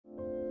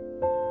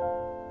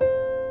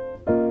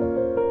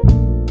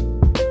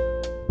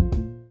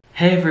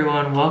Hey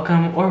everyone,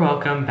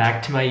 welcome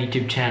back to my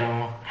YouTube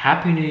channel.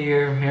 Happy New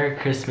Year, Merry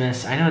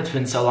Christmas. I know it's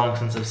been so long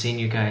since I've seen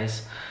you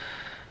guys.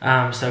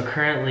 So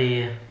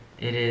currently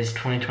it is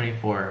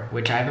 2024,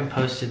 which I haven't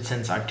posted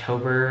since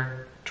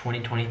October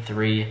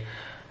 2023.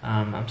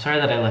 I'm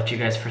sorry that I left you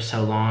guys for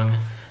so long.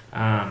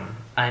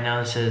 I know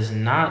this is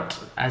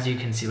not, as you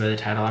can see by the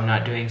title, I'm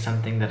not doing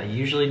something that I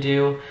usually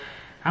do.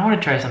 I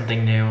want to try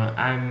something new.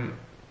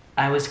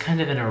 I was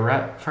kind of in a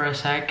rut for a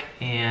sec,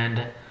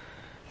 and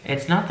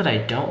it's not that I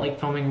don't like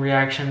filming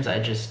reactions,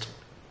 I've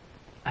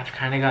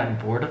kind of gotten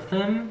bored of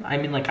them. I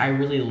mean, like, I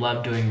really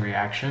love doing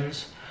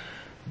reactions,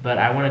 but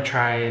I want to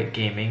try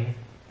gaming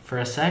for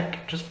a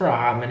sec, just for a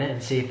hot minute,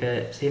 and see if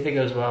it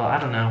goes well. I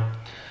don't know,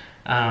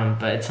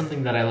 but it's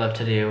something that I love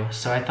to do.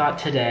 So I thought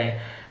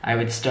today I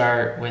would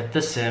start with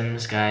The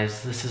Sims,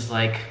 guys. This is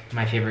like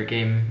my favorite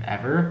game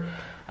ever.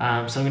 So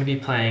I'm going to be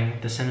playing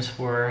The Sims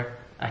 4,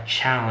 a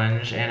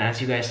challenge, and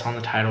as you guys saw in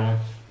the title,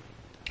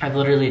 I've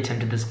literally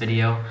attempted this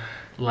video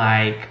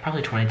like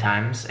probably 20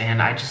 times and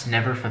I just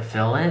never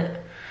fulfill it.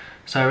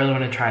 So I really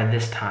want to try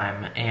this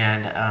time,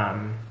 and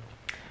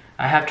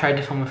I have tried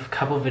to film a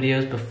couple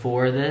videos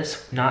before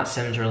this, not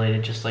Sims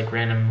related, just like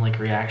random like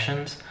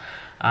reactions,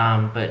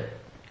 but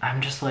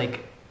I'm just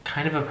like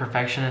kind of a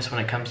perfectionist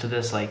when it comes to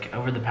this. Like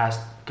over the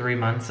past 3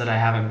 months that I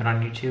haven't been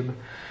on YouTube,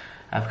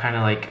 I've kind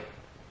of like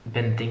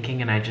been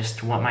thinking, and I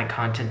just want my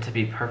content to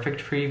be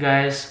perfect for you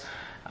guys,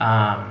 but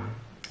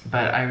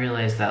I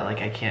realize that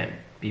like I can't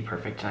be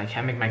perfect and I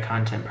can't make my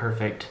content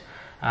perfect.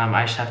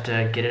 I just have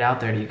to get it out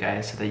there to you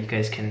guys so that you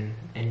guys can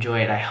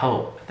enjoy it. I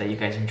hope that you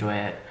guys enjoy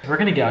it. We're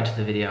gonna get onto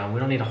the video. We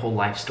don't need a whole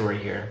life story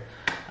here,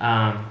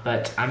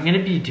 but I'm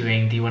gonna be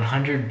doing the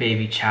 100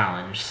 baby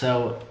challenge.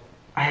 So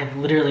I have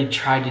literally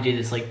tried to do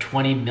this like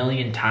 20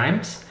 million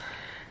times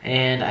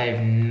and I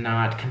have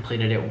not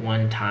completed it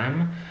one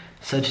time.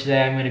 So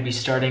today I'm going to be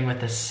starting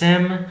with a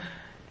sim,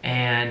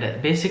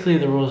 and basically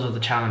the rules of the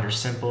challenge are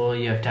simple.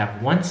 You have to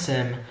have one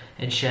sim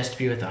and she has to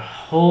be with a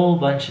whole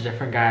bunch of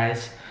different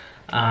guys,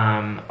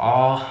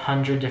 all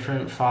 100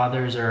 different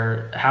fathers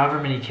or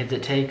however many kids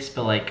it takes,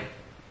 but like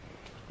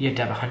you have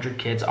to have 100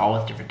 kids all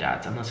with different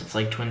dads, unless it's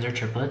like twins or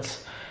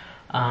triplets.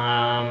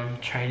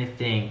 Trying to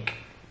think.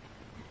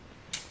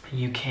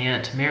 You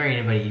can't marry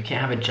anybody, you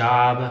can't have a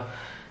job,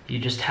 you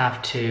just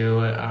have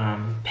to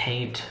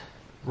paint,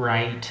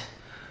 write.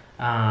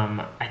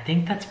 I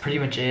think that's pretty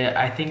much it.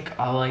 I think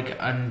I'll like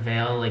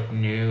unveil like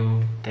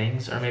new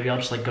things, or maybe I'll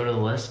just like go to the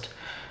list.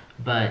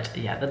 But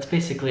yeah, that's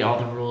basically all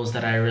the rules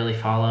that I really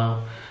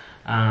follow.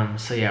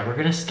 So yeah, we're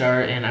gonna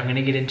start, and I'm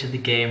gonna get into the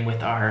game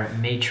with our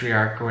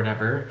matriarch or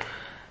whatever.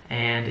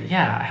 And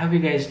yeah, I hope you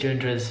guys do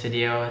enjoy this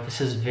video.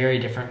 This is very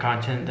different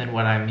content than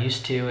what I'm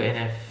used to,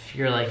 and if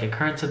you're like a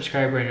current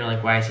subscriber and you're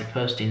like, why is he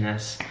posting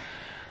this?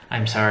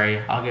 I'm sorry,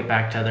 I'll get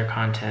back to other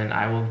content.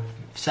 I will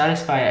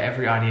satisfy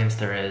every audience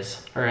there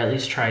is, or at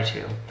least try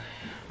to.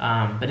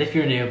 But if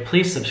you're new,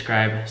 please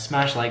subscribe,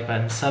 smash like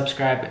button,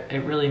 subscribe. It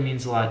really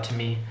means a lot to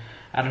me.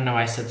 I don't know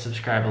why I said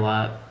subscribe a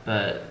lot,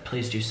 but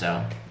please do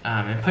so.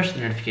 And push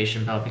the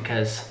notification bell,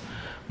 because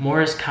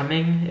more is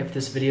coming if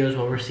this video is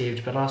well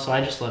received. But also,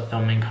 I just love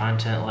filming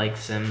content like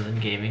Sims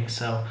and gaming,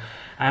 so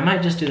I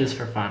might just do this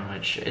for fun,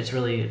 which it's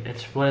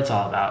what it's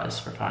all about, is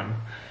for fun.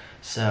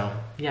 So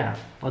yeah,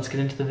 let's get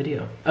into the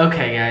video.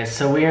 Okay guys,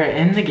 so we are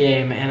in the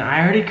game, and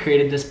I already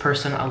created this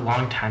person a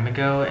long time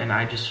ago, and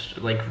I just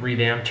like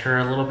revamped her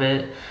a little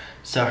bit.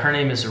 So her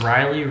name is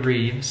Riley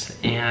Reeves,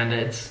 and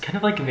it's kind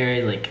of like a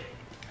very like,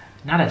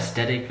 not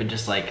aesthetic, but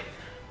just like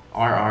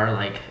RR,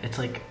 like it's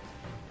like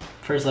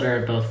first letter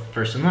of both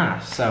first and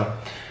last. So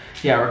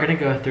yeah, we're gonna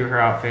go through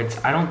her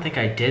outfits. I don't think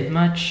I did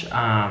much,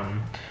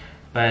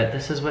 but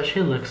this is what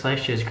she looks like.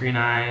 She has green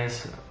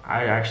eyes.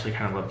 I actually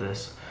kind of love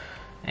this.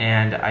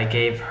 And I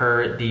gave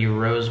her the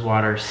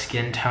Rosewater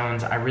skin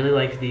tones. I really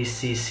like these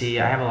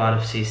CC. I have a lot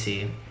of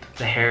CC.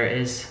 The hair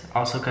is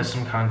also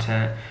custom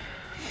content.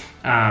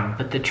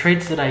 But the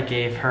traits that I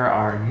gave her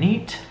are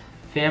neat,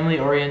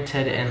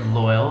 family-oriented, and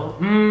loyal.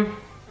 I'm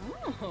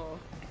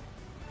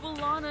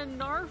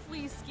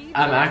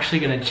actually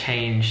gonna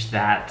change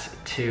that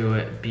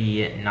to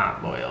be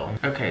not loyal.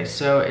 Okay,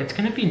 so it's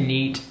gonna be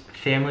neat,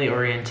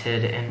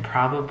 family-oriented, and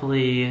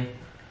probably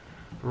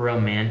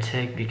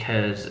romantic,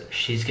 because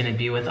she's gonna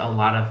be with a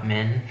lot of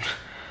men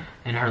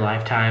in her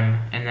lifetime.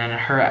 And then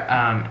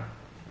her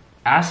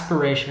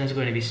aspiration is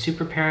going to be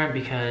super parent,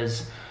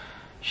 because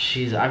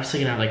she's obviously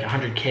gonna have like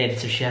 100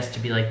 kids, so she has to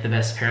be like the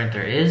best parent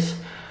there is.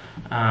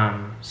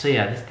 So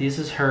yeah, this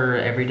is her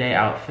everyday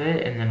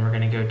outfit, and then we're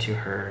gonna go to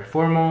her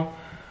formal,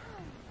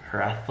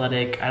 her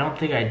athletic. I don't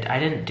think I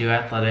didn't do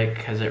athletic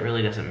because it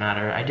really doesn't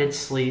matter. I did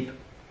sleep,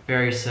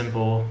 very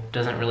simple,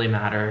 doesn't really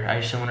matter. I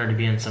just want her to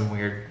be in some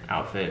weird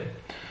outfit.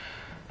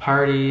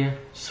 Party,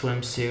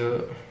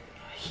 swimsuit,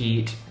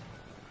 heat,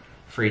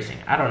 freezing.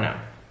 I don't know.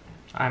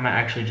 I might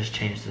actually just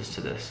change this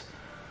to this,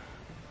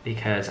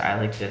 because I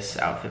like this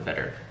outfit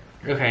better.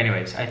 Okay,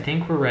 anyways, I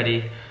think we're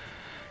ready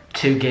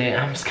to get,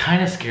 I'm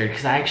kind of scared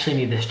because I actually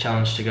need this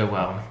challenge to go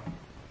well.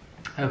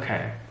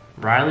 Okay,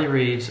 Riley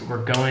Reeves,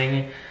 we're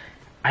going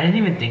I didn't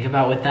even think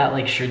about with that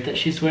like shirt that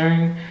she's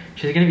wearing.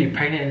 She's gonna be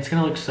pregnant and it's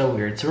gonna look so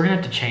weird. So we're gonna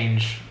have to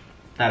change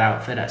that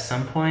outfit at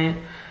some point.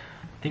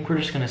 I think we're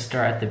just gonna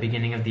start at the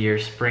beginning of the year,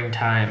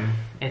 springtime.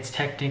 It's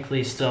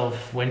technically still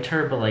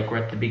winter, but like we're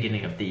at the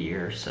beginning of the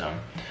year, so.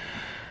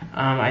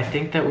 I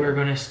think that we're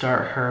gonna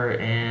start her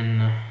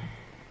in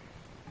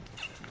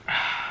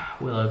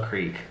Willow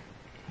Creek.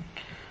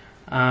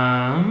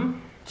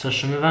 So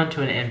she'll move on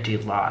to an empty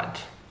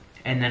lot.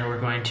 And then we're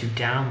going to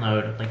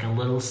download like a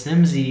little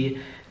Simsy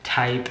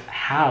type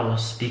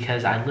house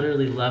because I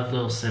literally love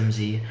little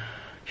Simsy.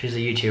 She's a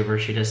YouTuber,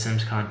 she does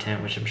Sims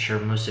content, which I'm sure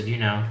most of you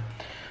know.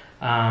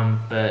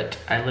 But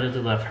I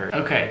literally love her.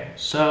 Okay,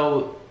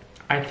 so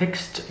I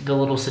fixed the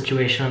little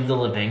situation of the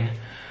living.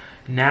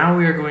 Now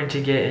we are going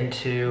to get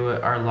into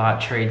our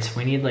lot traits.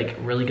 We need like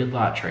really good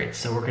lot traits.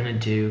 So we're gonna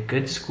do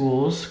good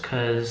schools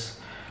because,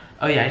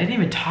 oh yeah, I didn't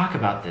even talk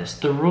about this.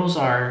 The rules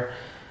are,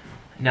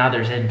 now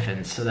there's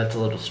infants, so that's a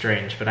little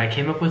strange, but I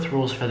came up with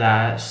rules for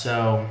that.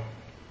 So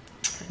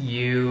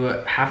you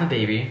have a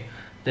baby.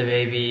 The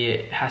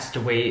baby has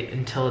to wait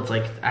until it's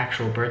like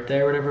actual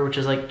birthday or whatever, which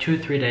is like 2 or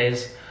 3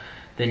 days.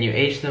 Then you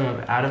age them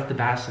up out of the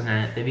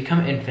bassinet. They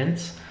become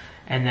infants.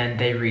 And then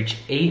they reach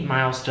 8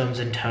 milestones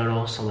in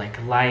total. So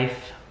like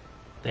life,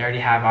 they already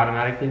have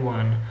automatically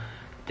 1.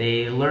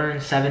 They learn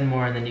 7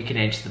 more and then you can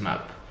age them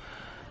up.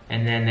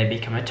 And then they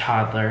become a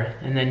toddler.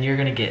 And then you're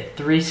gonna get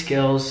 3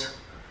 skills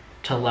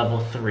to level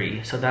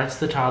 3. So that's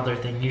the toddler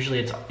thing. Usually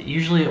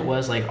it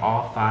was like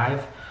all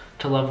 5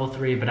 to level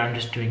 3, but I'm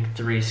just doing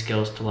 3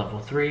 skills to level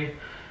 3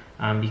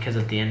 because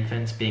of the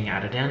infants being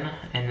added in.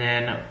 And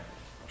then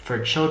for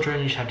children,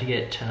 you just have to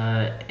get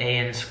to A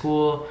in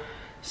school.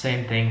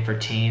 Same thing for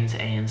teens,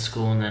 A in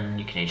school, and then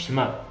you can age them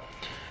up.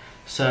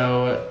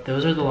 So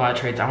those are the lot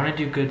traits. I want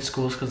to do good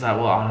schools because that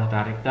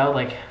will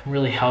like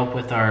really help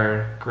with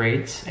our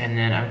grades. And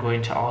then I'm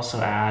going to also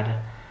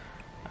add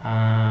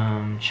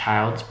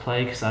child's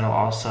play because that'll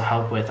also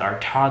help with our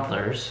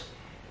toddlers.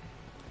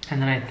 And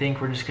then I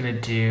think we're just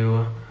gonna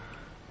do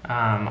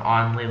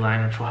only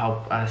line, which will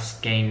help us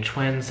gain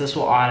twins. This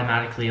will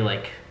automatically,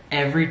 like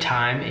every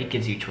time it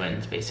gives you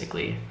twins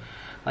basically.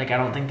 Like, I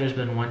don't think there's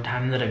been one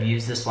time that I've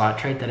used this lot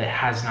trait that it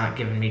has not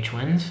given me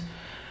twins.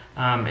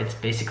 It's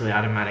basically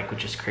automatic,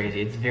 which is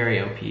crazy. It's very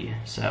OP.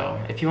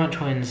 So if you want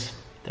twins,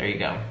 there you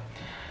go.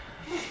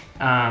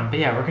 But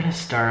yeah, we're gonna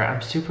start.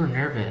 I'm super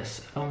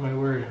nervous. Oh my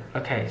word.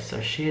 Okay, so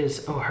she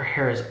is, oh, her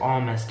hair is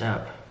all messed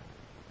up.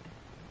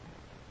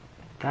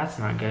 That's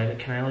not good.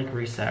 Can I like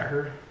reset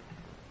her?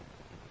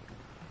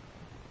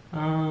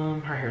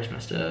 Her hair's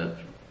messed up.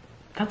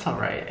 That's all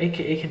right.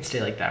 It can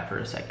stay like that for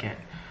a second.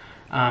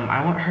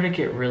 I want her to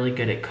get really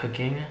good at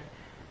cooking,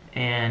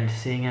 and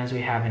seeing as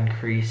we have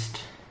increased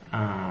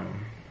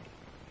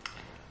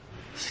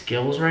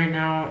skills right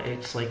now,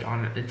 it's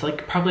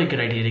like probably a good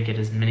idea to get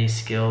as many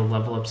skill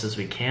level ups as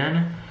we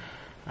can.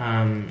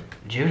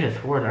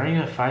 Judith Ward, aren't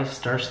you a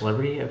 5-star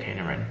celebrity? Okay,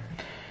 never mind.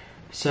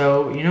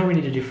 So you know what we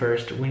need to do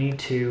first? We need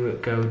to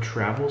go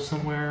travel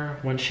somewhere.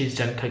 Once she's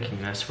done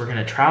cooking this, we're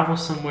gonna travel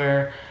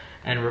somewhere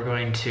and we're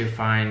going to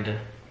find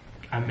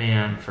a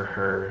man for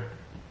her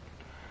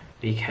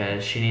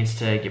because she needs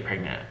to get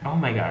pregnant. Oh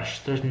my gosh,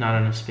 there's not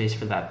enough space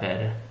for that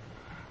bed.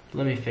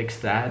 Let me fix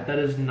that. That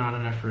is not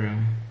enough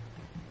room.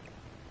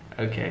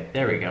 Okay,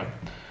 there we go.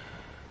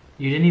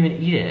 You didn't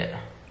even eat it.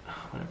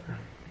 Oh, whatever.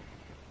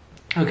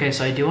 Okay,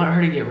 so I do want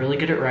her to get really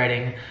good at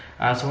writing.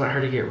 I also want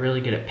her to get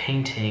really good at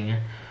painting.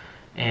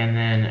 And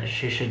then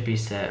she should be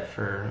set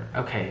for,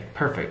 okay,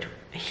 perfect.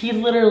 He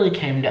literally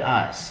came to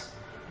us.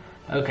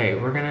 Okay,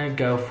 we're gonna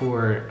go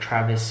for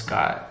Travis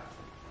Scott.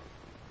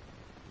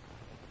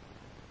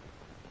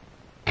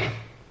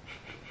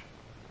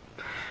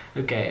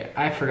 Okay,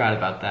 I forgot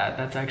about that.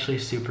 That's actually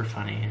super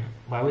funny.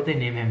 Why would they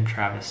name him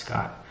Travis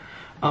Scott?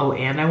 Oh,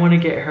 and I want to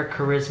get her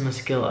charisma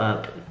skill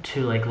up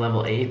to like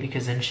level 8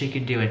 because then she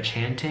could do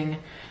enchanting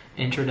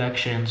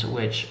introductions,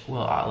 which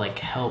will like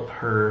help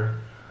her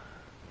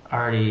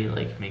already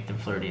like make them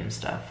flirty and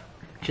stuff.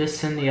 Just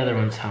send the other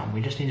ones home.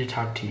 We just need to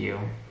talk to you.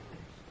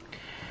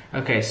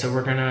 Okay, so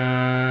we're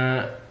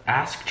gonna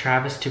ask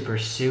Travis to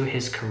pursue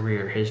his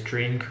career, his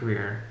dream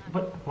career.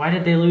 What? Why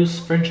did they lose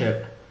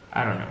friendship?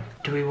 I don't know.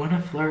 Do we want to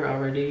flirt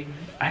already?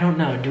 I don't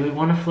know. Do we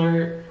want to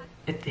flirt?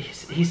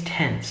 He's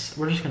tense.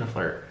 We're just gonna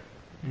flirt.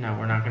 No,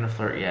 we're not gonna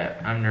flirt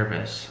yet. I'm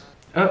nervous.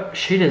 Oh,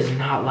 she does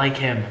not like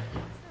him.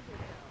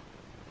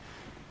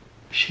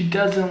 She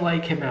doesn't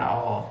like him at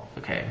all.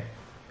 Okay,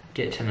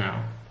 get to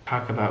know.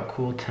 Talk about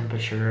cool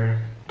temperature.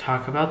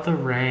 Talk about the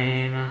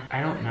rain.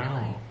 I don't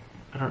know.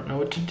 I don't know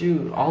what to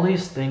do. All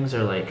these things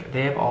are like,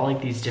 they have all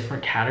like these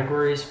different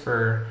categories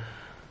for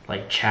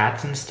like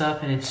chats and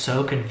stuff, and it's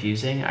so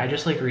confusing. I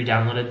just like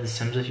re-downloaded The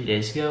Sims a few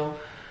days ago,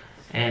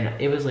 and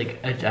it was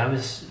like, I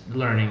was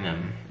learning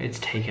them. It's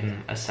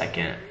taken a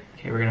second.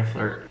 Okay, we're gonna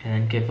flirt and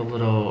then give a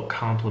little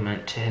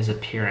compliment to his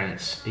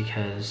appearance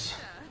because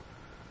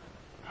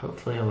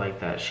hopefully he'll like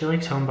that. She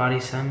likes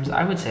homebody Sims.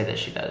 I would say that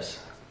she does.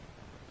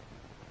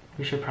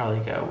 We should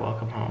probably go.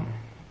 Welcome home.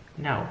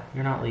 No,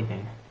 you're not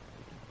leaving.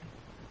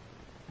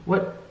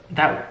 What?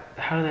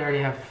 how do they already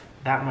have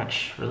that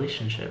much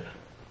relationship?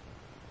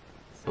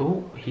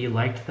 Oh, he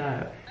liked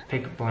that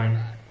pickup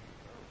line.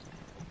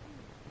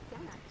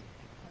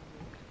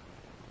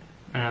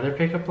 Another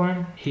pickup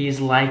line? He's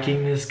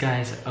liking this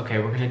guy's... Okay,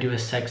 we're gonna do a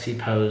sexy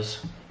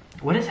pose.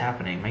 What is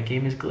happening? My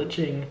game is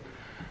glitching.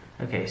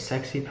 Okay,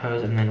 sexy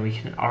pose, and then we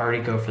can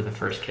already go for the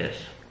first kiss.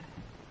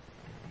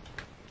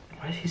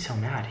 Why is he so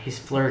mad? He's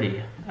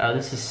flirty. Oh,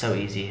 this is so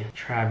easy.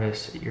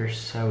 Travis, you're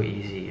so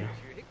easy.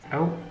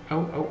 Oh,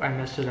 I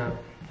messed it up.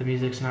 The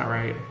music's not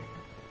right.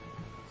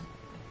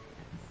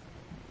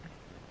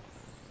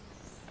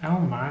 Oh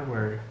my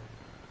word.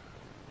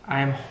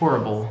 I am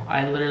horrible.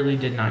 I literally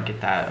did not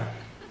get that.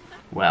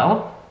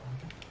 Well,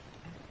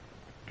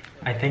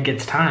 I think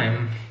it's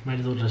time. Might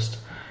as well just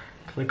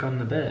click on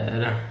the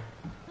bed.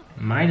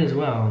 Might as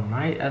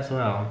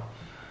well.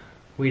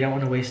 We don't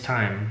want to waste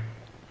time.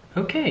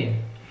 Okay.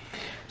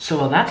 So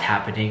while that's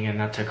happening and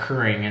that's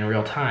occurring in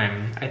real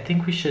time, I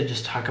think we should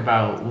just talk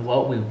about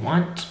what we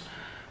want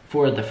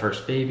for the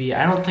first baby.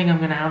 I don't think I'm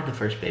gonna have the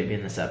first baby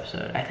in this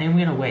episode. I think I'm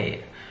gonna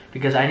wait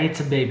because I need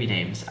some baby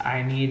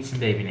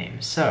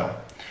names. So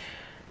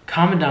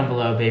comment down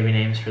below baby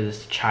names for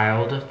this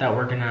child that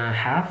we're gonna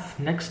have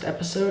next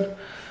episode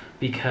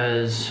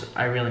because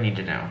I really need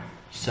to know.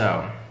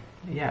 So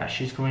yeah,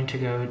 she's going to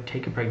go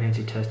take a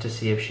pregnancy test to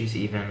see if she's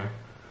even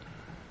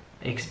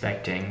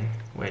expecting,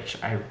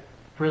 which I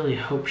really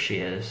hope she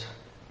is.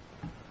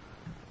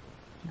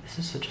 This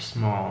is such a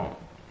small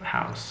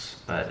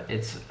house, but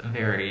it's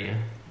very,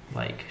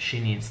 like, she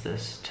needs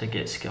this to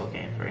get skill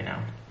gained right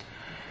now.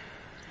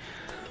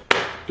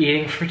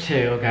 Eating for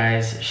two,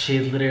 guys. She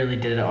literally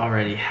did it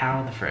already.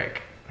 How the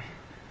frick?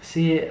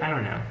 See, I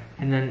don't know.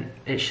 And then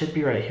it should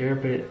be right here,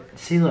 but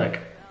see, look.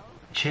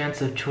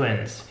 Chance of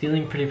twins.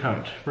 Feeling pretty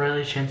pumped.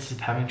 Riley's chances of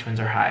having twins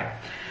are high.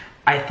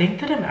 I think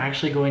that I'm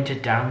actually going to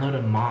download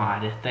a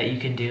mod that you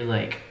can do,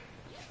 like,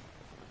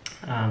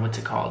 what's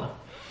it called?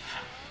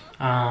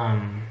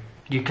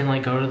 You can,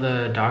 like, go to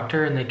the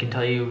doctor and they can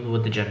tell you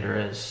what the gender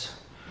is.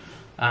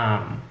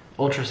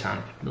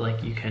 Ultrasound,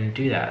 like, you can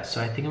do that. So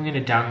I think I'm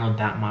gonna download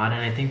that mod,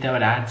 and I think that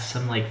would add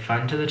some, like,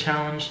 fun to the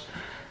challenge.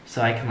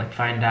 So I can, like,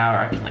 find out, or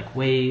I can, like,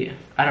 wait.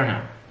 I don't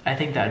know. I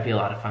think that'd be a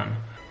lot of fun.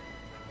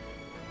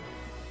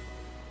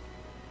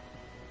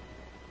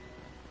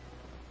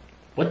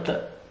 What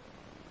the?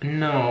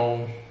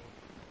 No.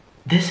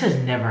 This has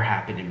never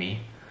happened to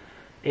me.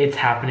 It's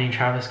happening.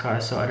 Travis Scott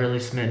is so utterly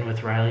smitten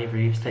with Riley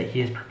Reeves that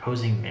he is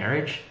proposing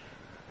marriage.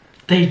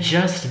 They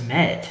just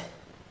met.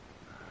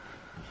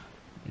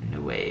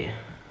 No way.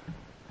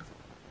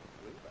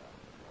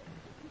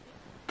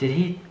 Did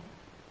he?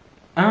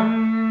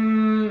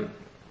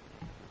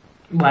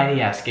 Why'd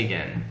he ask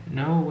again?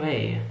 No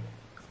way.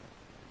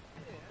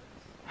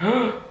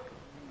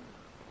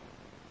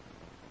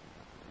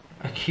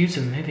 Accused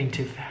of moving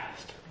too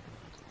fast.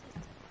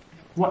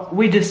 What?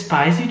 We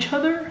despise each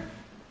other?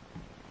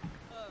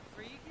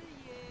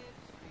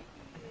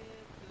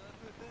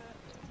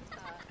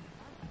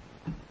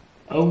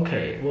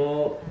 Okay,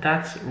 well,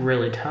 that's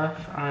really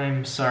tough.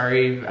 I'm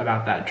sorry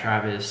about that,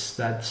 Travis.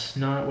 That's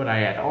not what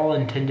I at all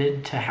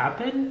intended to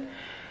happen.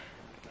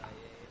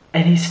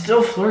 And he's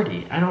still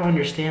flirty. I don't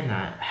understand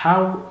that.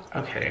 How?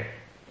 Okay.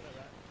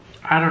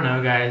 I don't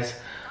know, guys.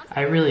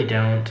 I really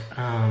don't.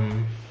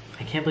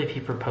 I can't believe he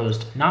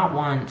proposed not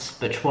once,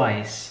 but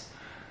twice.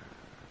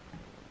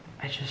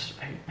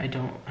 I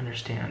don't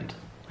understand.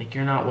 Like,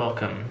 you're not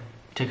welcome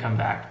to come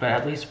back, but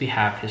at least we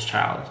have his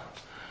child.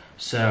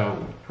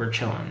 So, we're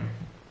chilling.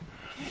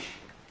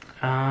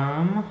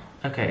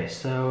 Okay,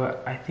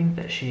 so I think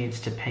that she needs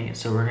to paint,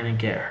 so we're gonna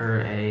get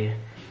her a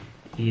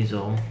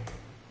easel.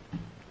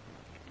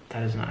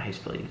 That is not how you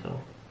spell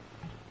easel.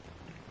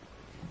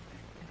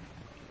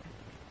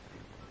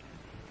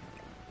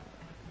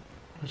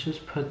 Let's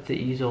just put the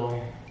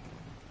easel.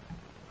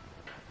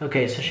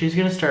 Okay, so she's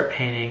gonna start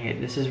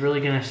painting. This is really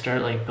gonna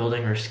start, like,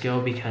 building her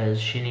skill because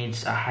she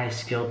needs a high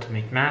skill to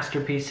make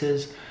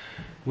masterpieces,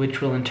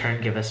 which will in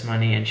turn give us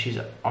money, and she's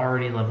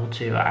already level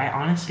 2. I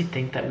honestly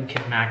think that we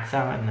can max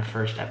out in the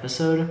first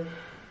episode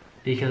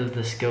because of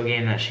the skill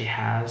gain that she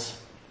has.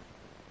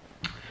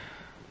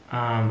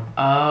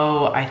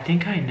 Oh, I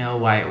think I know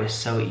why it was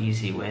so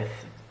easy with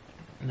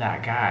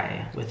that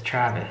guy, with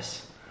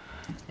Travis.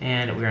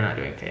 And we're not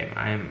doing fame.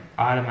 I am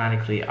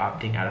automatically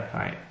opting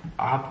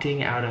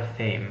out of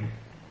fame.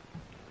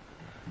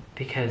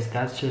 Because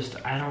that's just,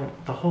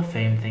 the whole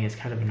fame thing is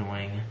kind of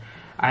annoying.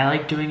 I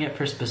like doing it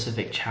for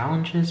specific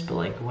challenges, but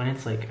like when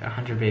it's like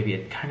 100 baby,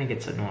 it kind of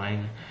gets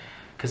annoying.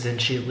 Because then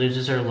she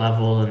loses her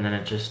level and then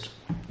it just,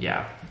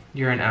 yeah.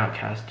 You're an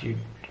outcast, dude.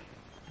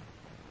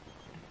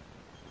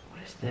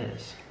 What is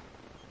this?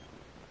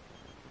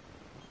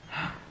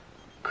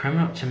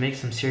 Criminal, to make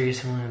some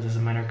serious millions as a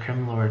minor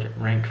crime lord,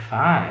 rank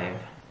 5.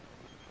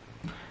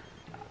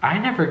 I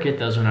never get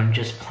those when I'm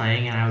just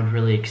playing, and I would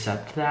really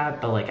accept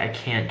that, but like I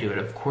can't do it,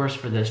 of course,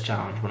 for this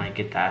challenge when I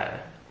get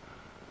that.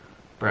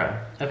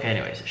 Bruh. Okay,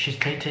 anyways, she's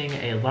painting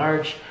a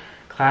large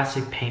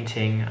classic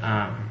painting,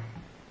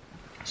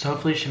 so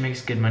hopefully she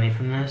makes good money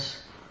from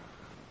this.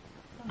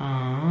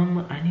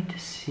 I need to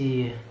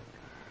see.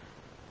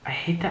 I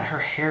hate that her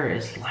hair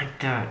is like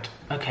that.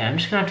 Okay, I'm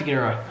just gonna have to get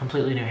her a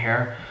completely new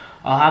hair.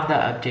 I'll have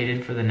that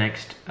updated for the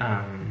next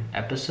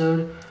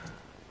episode,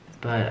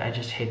 but I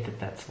just hate that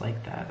that's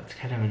like that. That's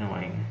kind of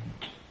annoying.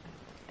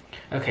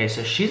 Okay,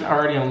 so she's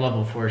already on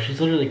level 4.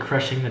 She's literally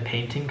crushing the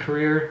painting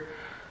career.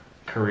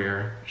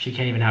 She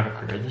can't even have a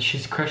career.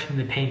 She's crushing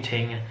the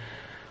painting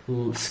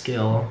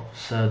skill,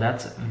 so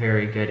that's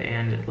very good.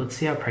 And let's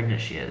see how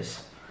pregnant she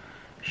is.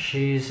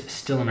 She's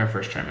still in her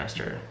first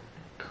trimester.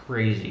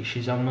 Crazy.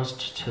 She's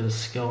almost to the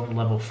skill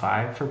level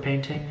 5 for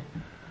painting.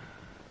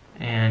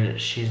 And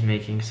she's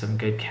making some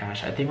good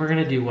cash. I think we're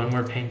gonna do one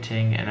more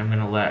painting and I'm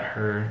gonna let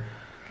her,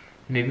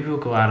 maybe we'll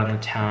go out on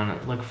the town,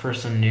 look for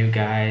some new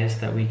guys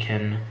that we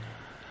can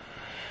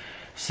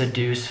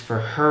seduce for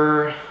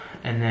her,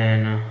 and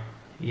then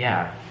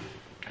yeah,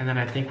 and then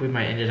I think we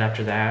might end it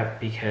after that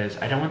because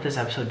I don't want this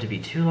episode to be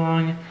too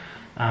long,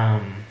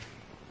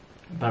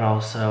 but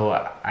also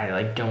I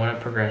like don't want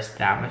to progress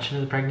that much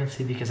into the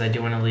pregnancy because I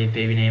do want to leave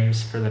baby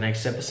names for the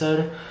next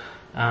episode.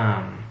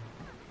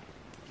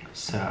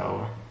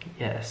 So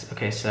yes,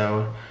 okay,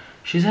 so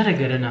she's at a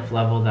good enough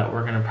level that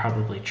we're gonna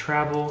probably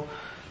travel,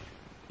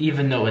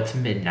 even though it's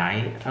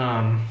midnight.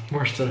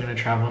 We're still gonna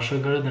travel.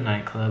 She'll go to the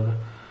nightclub,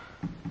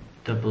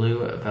 the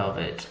Blue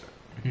Velvet,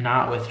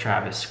 not with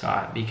Travis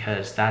Scott,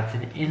 because that's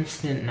an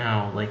instant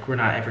no. Like, we're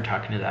not ever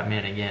talking to that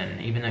man again,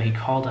 even though he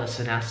called us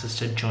and asked us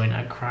to join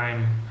a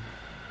crime.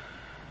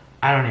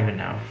 I don't even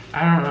know.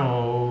 I don't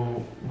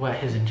know what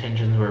his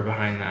intentions were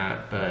behind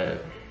that,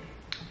 but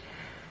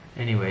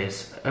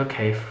anyways,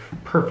 okay,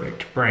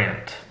 perfect.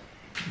 Brant,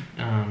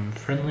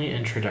 friendly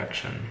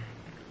introduction.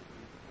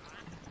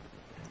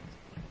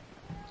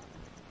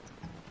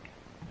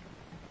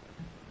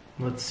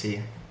 Let's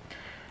see.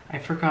 I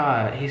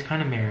forgot. He's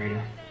kind of married.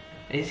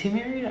 Is he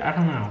married? I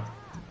don't know.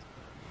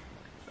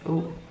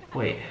 Oh,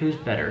 wait. Who's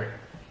better?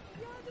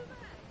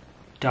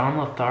 Don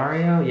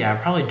Lothario?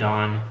 Yeah, probably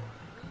Don.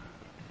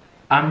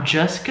 I'm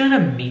just gonna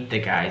meet the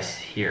guys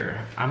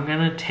here. I'm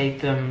gonna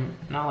take them,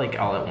 not like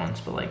all at once,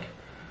 but like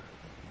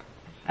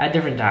at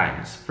different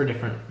times for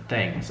different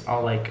things.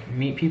 I'll like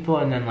meet people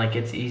and then like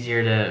it's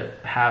easier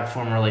to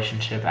form a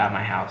relationship at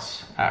my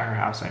house, at her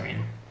house, I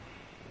mean.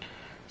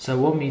 So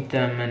we'll meet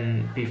them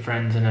and be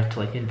friends enough to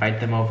like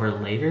invite them over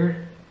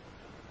later.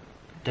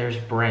 There's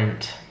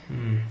Brent,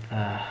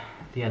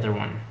 the other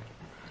one.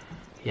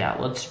 Yeah,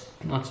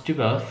 let's do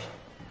both.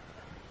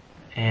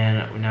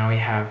 And now we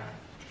have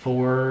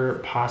 4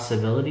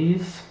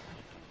 possibilities.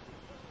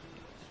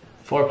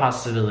 4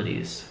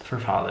 possibilities for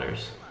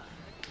fathers.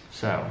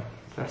 So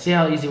let's see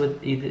how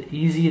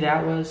easy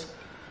that was.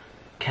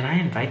 Can I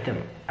invite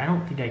them? I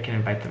don't think I can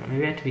invite them.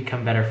 Maybe I have to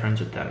become better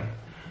friends with them.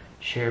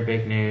 Share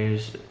big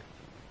news.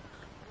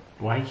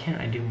 Why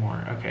can't I do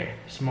more? Okay,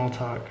 small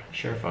talk,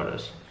 share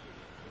photos.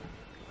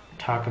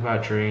 Talk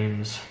about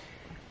dreams.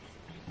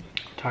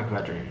 Talk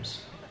about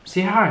dreams.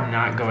 See how I'm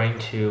not going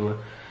to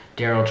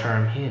Daryl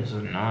Charm? He is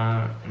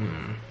not,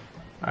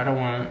 I don't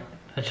want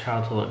a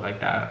child to look like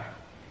that.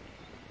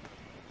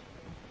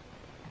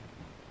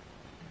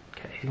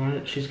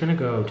 Okay, she's gonna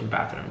go to the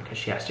bathroom because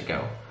she has to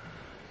go.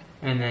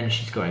 And then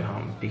she's going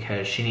home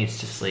because she needs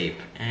to sleep.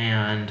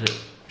 And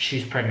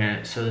she's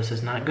pregnant, so this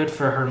is not good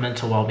for her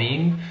mental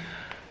well-being.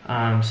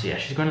 So yeah,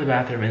 she's going to the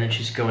bathroom and then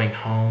she's going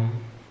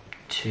home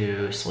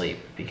to sleep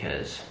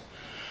because,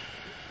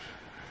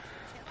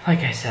 like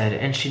I said,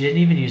 and she didn't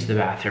even use the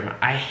bathroom.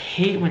 I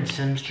hate when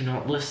Sims do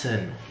not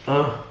listen.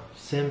 Ugh,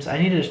 Sims, I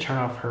need to just turn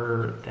off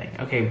her thing.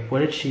 Okay,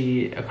 what did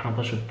she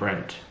accomplish with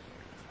Brent?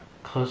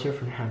 Closer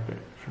from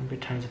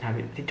good times and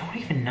happy. They don't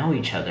even know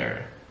each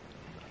other.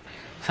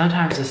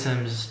 Sometimes The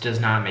Sims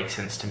does not make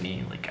sense to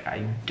me. Like,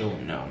 I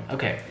don't know.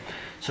 Okay.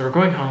 So we're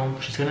going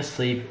home. She's gonna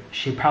sleep.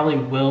 She probably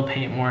will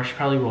paint more. She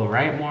probably will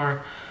write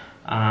more.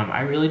 I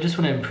really just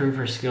want to improve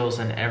her skills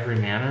in every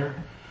manner.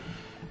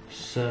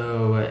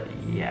 So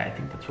yeah, I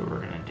think that's what we're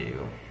gonna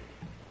do.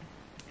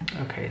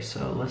 Okay,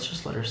 so let's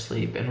just let her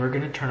sleep, and we're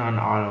gonna turn on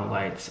auto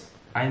lights.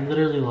 I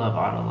literally love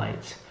auto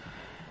lights.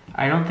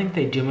 I don't think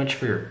they do much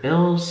for your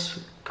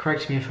bills.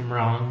 Correct me if I'm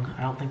wrong.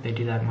 I don't think they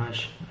do that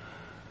much,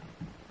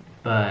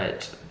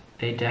 but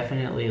they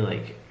definitely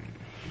like,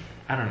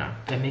 I don't know,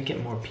 they make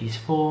it more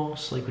peaceful,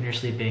 so like when you're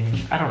sleeping,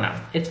 I don't know.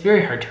 It's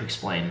very hard to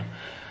explain,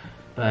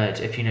 but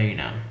if you know, you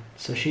know.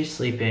 So she's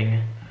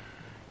sleeping,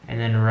 and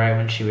then right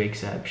when she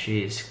wakes up,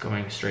 she's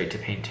going straight to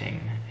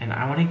painting. And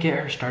I want to get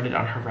her started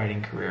on her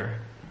writing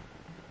career.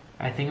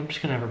 I think I'm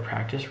just going to have her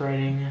practice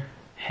writing.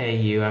 Hey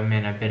you, I'm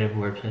in a bit of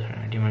wordplay right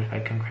now. Do you mind if I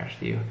come crash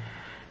with you?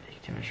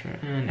 Take too much for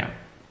no.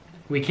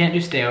 We can't do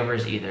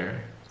stayovers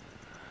either.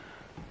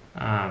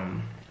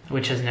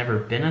 Which has never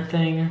been a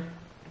thing.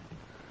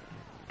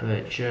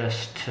 But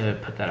just to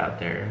put that out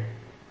there,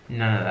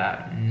 none of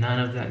that, none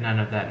of that, none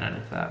of that, none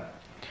of that.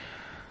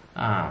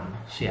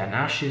 So yeah,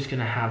 now she's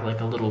gonna have like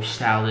a little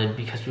salad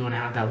because we want to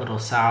have that little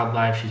salad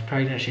life. She's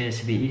pregnant, she needs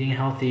to be eating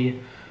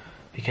healthy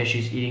because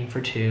she's eating for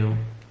 2.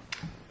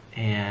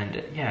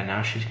 And yeah,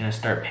 now she's gonna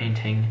start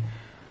painting.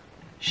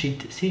 She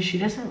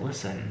doesn't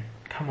listen.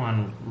 Come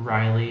on,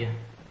 Riley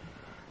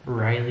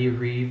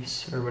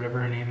Reeves, or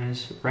whatever her name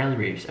is. Riley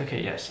Reeves.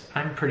 Okay, yes.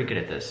 I'm pretty good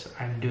at this.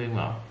 I'm doing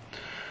well.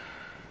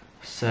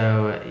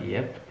 So,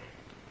 yep.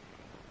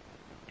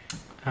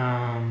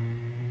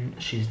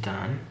 She's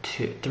done.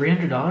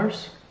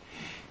 $300?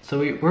 So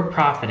we're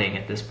profiting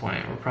at this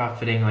point. We're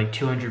profiting like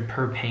 200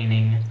 per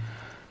painting.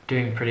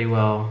 Doing pretty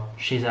well.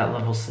 She's at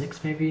level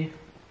 6 maybe?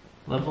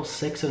 Level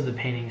 6 of the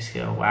painting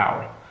skill.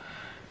 Wow.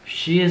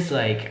 She is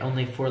like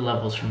only 4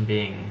 levels from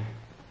being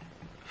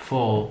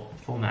full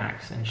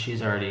max, and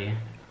she's already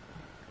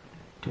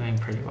doing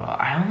pretty well.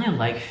 I only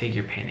like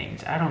figure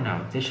paintings. I don't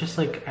know. It's just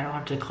like I don't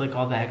have to click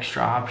all the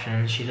extra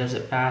options. She does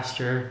it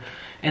faster,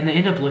 and they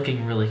end up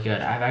looking really good.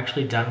 I've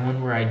actually done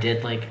one where I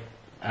did like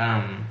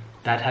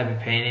that type of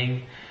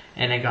painting,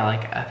 and it got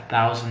like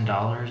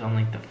 $1,000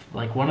 on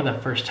like one of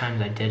the first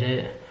times I did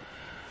it,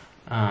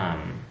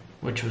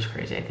 which was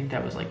crazy. I think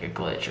that was like a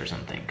glitch or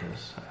something,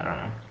 because I don't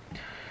know.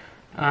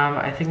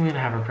 I think I'm gonna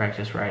have her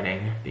practice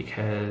writing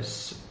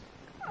because,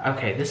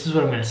 okay, this is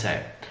what I'm gonna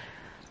say.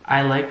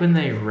 I like when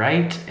they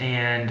write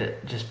and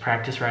just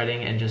practice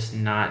writing and just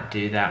not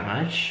do that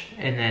much,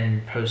 and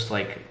then post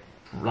like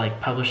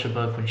publish a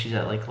book when she's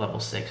at like level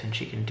 6 and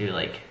she can do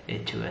like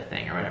it to a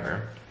thing or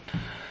whatever.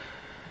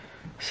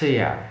 So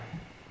yeah.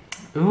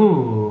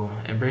 Ooh,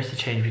 embrace the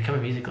change, become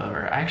a music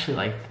lover. I actually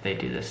like that they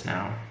do this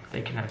now.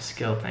 They can have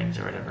skill things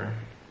or whatever.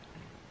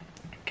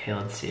 Okay,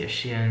 let's see.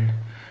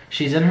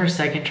 She's in her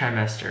 2nd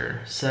trimester,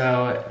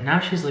 so now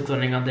she's like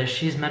learning on this.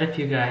 She's met a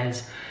few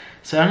guys,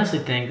 so I honestly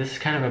think this is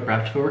kind of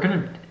abrupt, but we're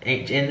gonna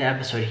end the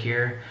episode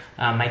here.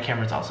 My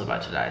camera's also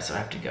about to die, so I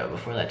have to go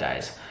before that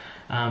dies.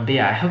 But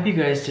yeah, I hope you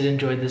guys did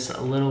enjoy this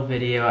little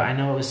video. I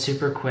know it was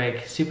super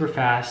quick, super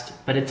fast,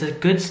 but it's a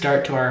good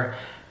start to our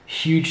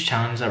huge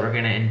challenge that we're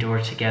gonna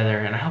endure together,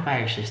 and I hope I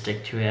actually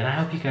stick to it, and I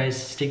hope you guys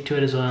stick to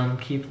it as well and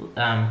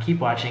keep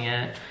watching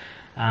it.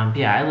 But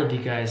yeah, I love you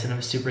guys, and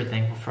I'm super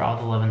thankful for all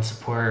the love and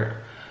support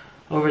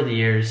over the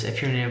years.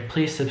 If you're new,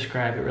 please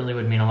subscribe. It really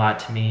would mean a lot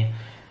to me.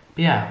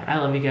 But yeah, I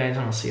love you guys,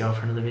 and I'll see y'all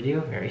for another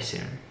video very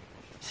soon.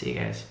 See you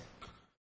guys.